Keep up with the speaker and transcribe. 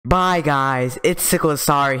Bye guys, it's Sickle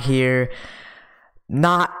here,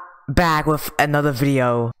 not back with another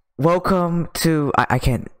video. Welcome to, I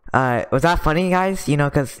can't, was that funny guys? You know,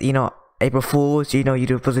 cause, you know, April Fools, you know,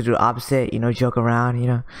 you're supposed to do the opposite, you know, joke around, you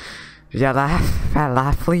know. Yeah,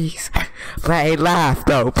 laugh please. Hey, laugh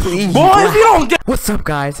though, please. Boy, if you don't get— What's up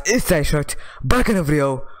guys, it's Shirt, back in the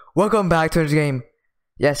video. Welcome back to the game.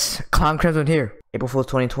 Yes, Clown Crimson here. April Fools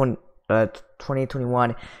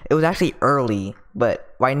 2021. It was actually early,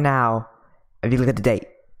 but right now, if you look at the date,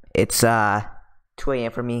 it's 2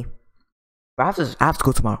 AM for me. But I have to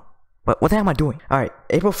go tomorrow. What the hell am I doing? All right,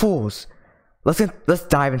 April Fools. Let's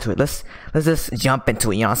dive into it. Let's just jump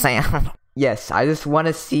into it. You know what I'm saying? Yes, I just want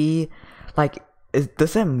to see, like,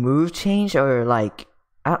 does that move change, or like,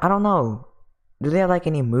 I don't know. Do they have like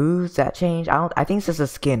any moves that change? I think it's just a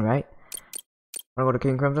skin, right? Wanna go to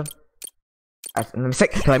King Crimson?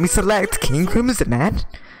 Let me select King Crimson, man.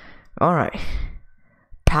 Alright.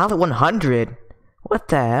 Palette 100? What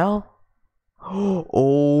the hell?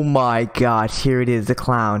 Oh my gosh, here it is, the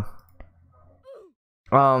clown.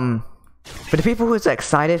 For the people who's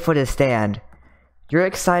excited for this stand, you're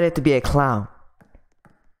excited to be a clown.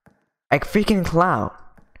 A freaking clown.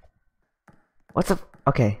 What's up?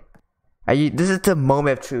 Okay. This is the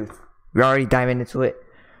moment of truth. We're already diving into it.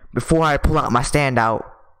 Before I pull out my standout.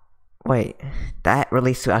 Wait, that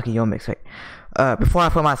relates to Akiyomics, right? Before I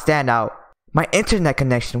put my standout, my internet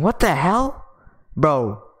connection. What the hell?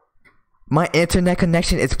 Bro. My internet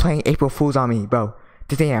connection is playing April Fools on me, bro.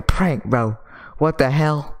 This ain't a prank, bro. What the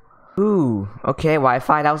hell? Ooh, okay,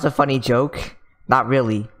 Wi-Fi. That was a funny joke. Not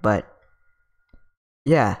really, but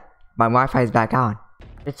yeah, my Wi-Fi is back on.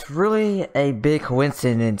 It's really a big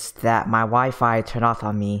coincidence that my Wi-Fi turned off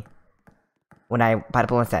on me when I tried to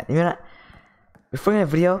pull on that. You know what? Before the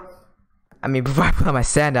video, before I put my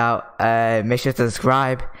standout, make sure to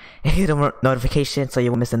subscribe and hit the notification so you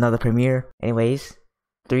won't miss another premiere. Anyways,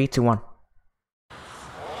 3, 2, 1.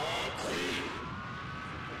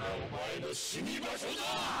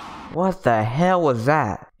 What the hell was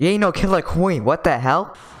that? You ain't no Killer Queen. What the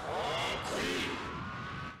hell?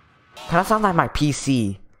 Kinda sounds like my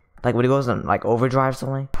PC. Like when it goes on like overdrive or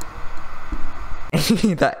something.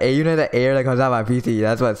 The air, you know, the air that comes out of my PC.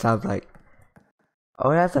 That's what it sounds like.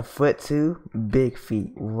 Oh, that's a foot too? Big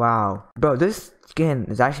feet. Wow. Bro, this skin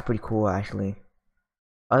is actually pretty cool actually.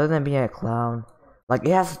 Other than being a clown. Like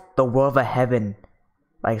it has the world of heaven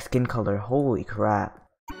like skin color. Holy crap.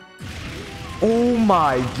 Oh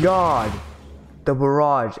my god. The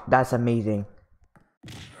barrage. That's amazing.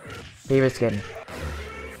 Favorite skin.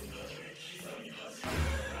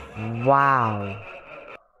 Wow.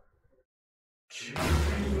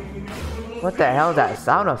 What the hell is that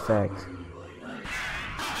sound effect?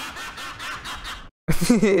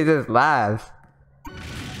 It just laughs.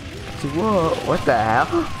 Whoa, what the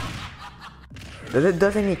hell?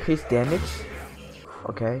 Does it increase damage?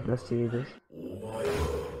 Okay, let's see this.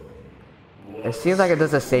 It seems like it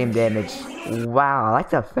does the same damage. Wow, I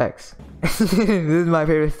like the effects. This is my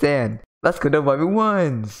favorite stand. Let's go to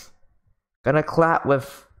 1v1s. Gonna clap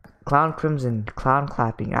with Clown Crimson. Clown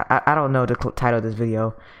clapping. I don't know the title of this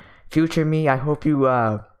video. Future me, I hope you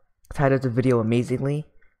titled the video amazingly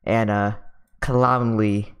and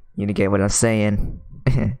clownly. You get what I'm saying.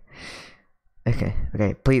 Okay.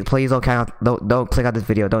 Please don't click on this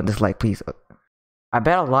video. Don't dislike, please. I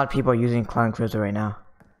bet a lot of people are using Clown Crimson right now.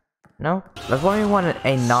 No? Let's only want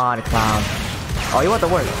a non-clown. Oh, you want the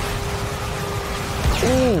word?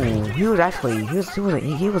 Ooh, he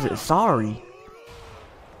was sorry.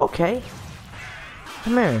 Okay.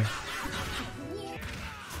 Come here.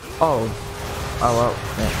 Oh, well.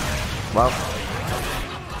 Yeah. Well.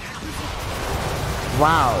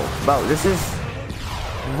 Wow, bro, this is.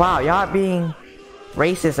 Wow, y'all being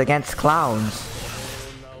racist against clowns.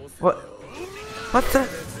 What the?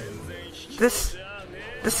 This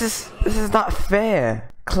is not fair.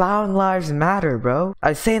 Clown lives matter, bro.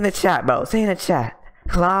 Say in the chat, bro. Say in the chat.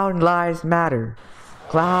 Clown lives matter.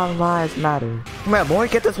 Clown lives matter. Come here, boy.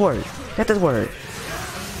 Get this word. Get this word.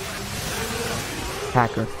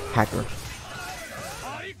 Hacker.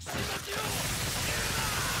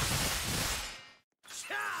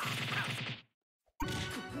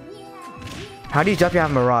 How do you jump out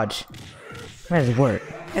of Mirage? Get this word.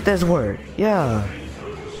 Get this word. Yeah,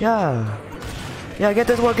 get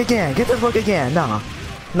this work again. Get this work again. Nah,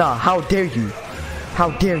 how dare you?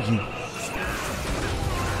 How dare you?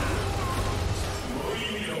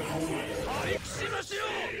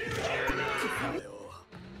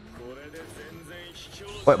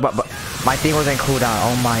 Wait, but my thing wasn't cooldown.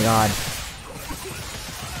 Oh my god.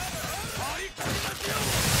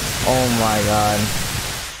 Oh my god.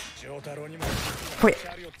 Wait,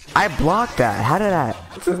 I blocked that. How did that?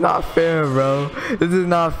 This is not fair, bro. This is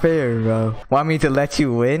not fair, bro. Want me to let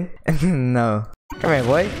you win? No. Come here,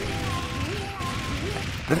 boy.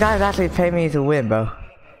 This guy's actually paid me to win, bro.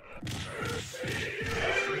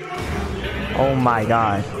 Oh my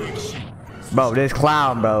god. Bro, this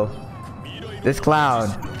clown, bro. This clown.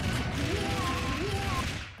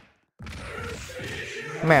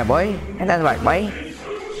 Come here, boy. And that's right, boy.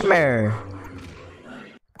 Come here.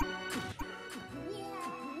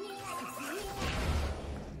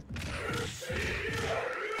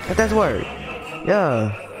 Let that work.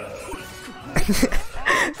 Yeah. This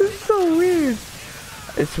is so weird.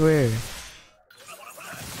 It's weird.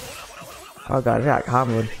 Oh god, that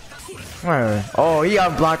combo. Oh, he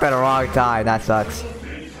unblocked at the wrong time. That sucks.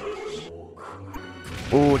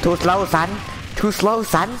 Ooh, too slow, son. Too slow,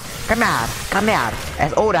 son. Come here. Come here.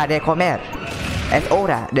 Es hora de comer. Es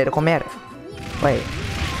hora de comer. Wait.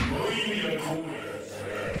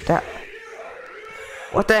 That.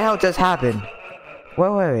 What the hell just happened?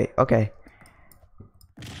 Wait. Okay.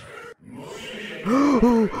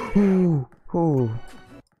 Ooh.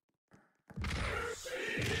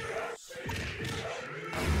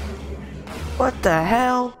 What the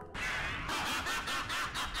hell?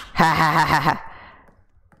 Ha.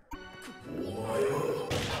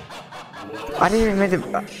 I didn't even meant to.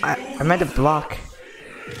 I meant to block.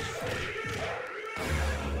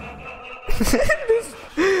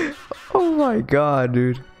 Oh my god,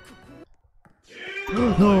 dude.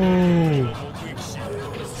 No.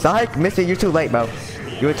 Psych, Missy, you're too late, bro.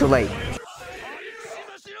 You were too late.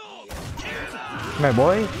 Come here,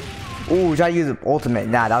 boy. Ooh, try to use ultimate.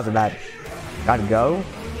 Nah, that was a bad. Gotta go.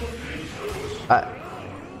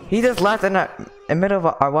 He just left in the middle of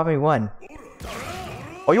our 1v1.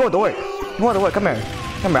 Oh, you want to work? You want to work? Come here.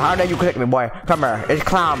 Come here. How dare you click me, boy? Come here. It's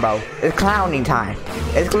clown, bro. It's clowning time.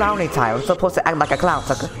 It's clowning time. I'm supposed to act like a clown,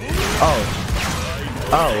 sucker.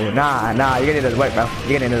 Oh, nah. You're getting this work, bro.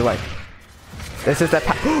 You're getting this work. This is the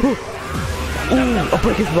Ooh, I'll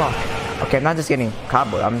break his block. Okay, I'm not just getting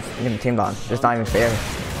combo. I'm just getting teamed on. It's not even fair.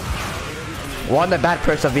 One the bad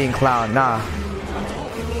perks of being clown. Nah.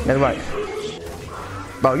 That's right.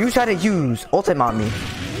 Bro, you try to use ultimate on me.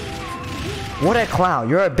 What a clown.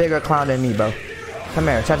 You're a bigger clown than me, bro. Come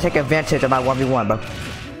here. Try to take advantage of my 1v1, bro.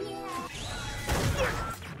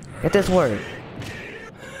 Get this word.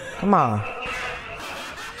 Come on.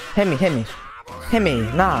 Hit me.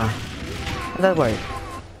 Nah. What that word?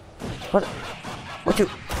 What you?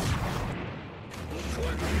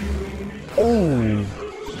 Ooh.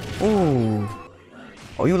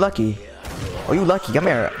 Oh, you lucky. Come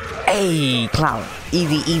here. Hey, clown.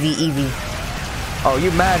 Easy. Oh,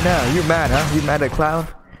 you mad now? You mad, huh? You mad at clown?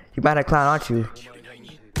 You mad at clown, aren't you?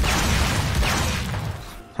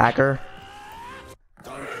 Hacker.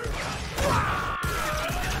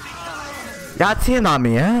 Y'all team on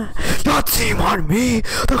me, huh? Y'all team on me?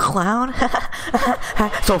 The clown?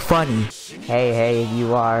 So funny. Hey,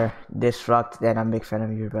 you are disrupt, then I'm a big fan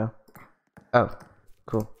of you, bro. Oh,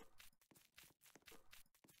 cool.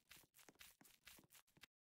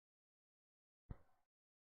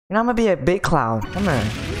 You know, I'm gonna be a big clown. Come here.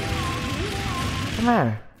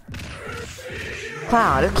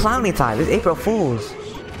 Clown, it's clowny time. It's April Fools.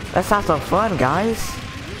 Let's have some fun, guys.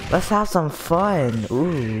 Let's have some fun.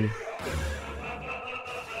 Ooh,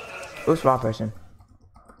 wrong person.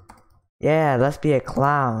 Yeah, let's be a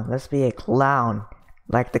clown.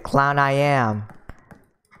 Like the clown I am.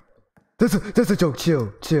 That's a joke.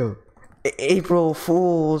 Chill. April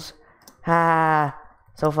Fools. Ha.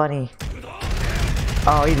 So funny.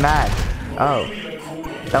 Oh, he's mad. Oh.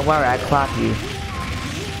 Don't worry, I clap you.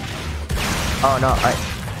 Oh no, okay.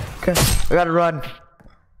 We gotta run.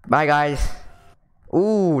 Bye guys.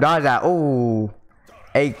 Ooh, dodge that. Ooh.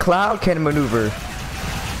 A clown can maneuver.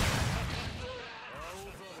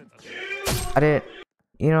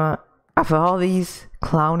 You know, after all these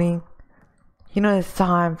clowning, you know, it's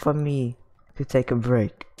time for me to take a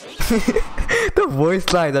break. The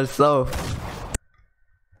voice lines are so...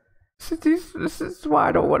 This is why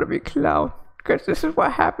I don't want to be a clown. Because this is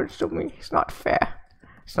what happens to me. It's not fair.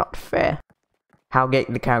 How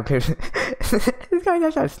get the characters? This guy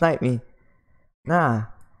just trying to snipe me. Nah.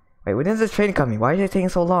 Wait, when is this train coming? Why is it taking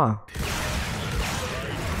so long?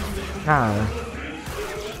 Nah.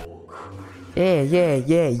 Yeah.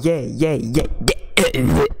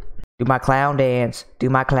 Do my clown dance. Yeah.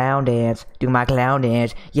 Do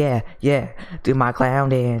my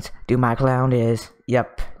clown dance.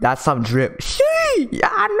 Yep. That's some drip. Shee! Yeah,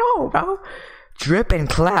 I know, bro. Drip and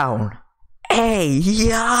clown. Hey,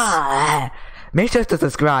 yeah. Make sure to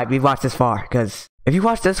subscribe if you watched this far, because if you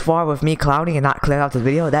watched this far with me clowning and not clear out the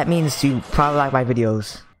video, that means you probably like my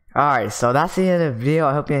videos. Alright, so that's the end of the video.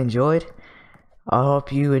 I hope you enjoyed. I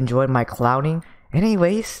hope you enjoyed my clowning.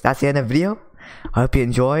 Anyways, that's the end of the video. I hope you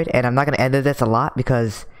enjoyed, and I'm not gonna edit this a lot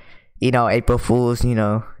because, you know, April Fools, you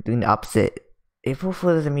know, doing the opposite. April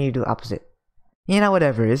Fool doesn't mean you do the opposite. You know,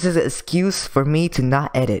 whatever. This is an excuse for me to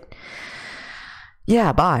not edit.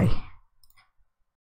 Yeah, bye.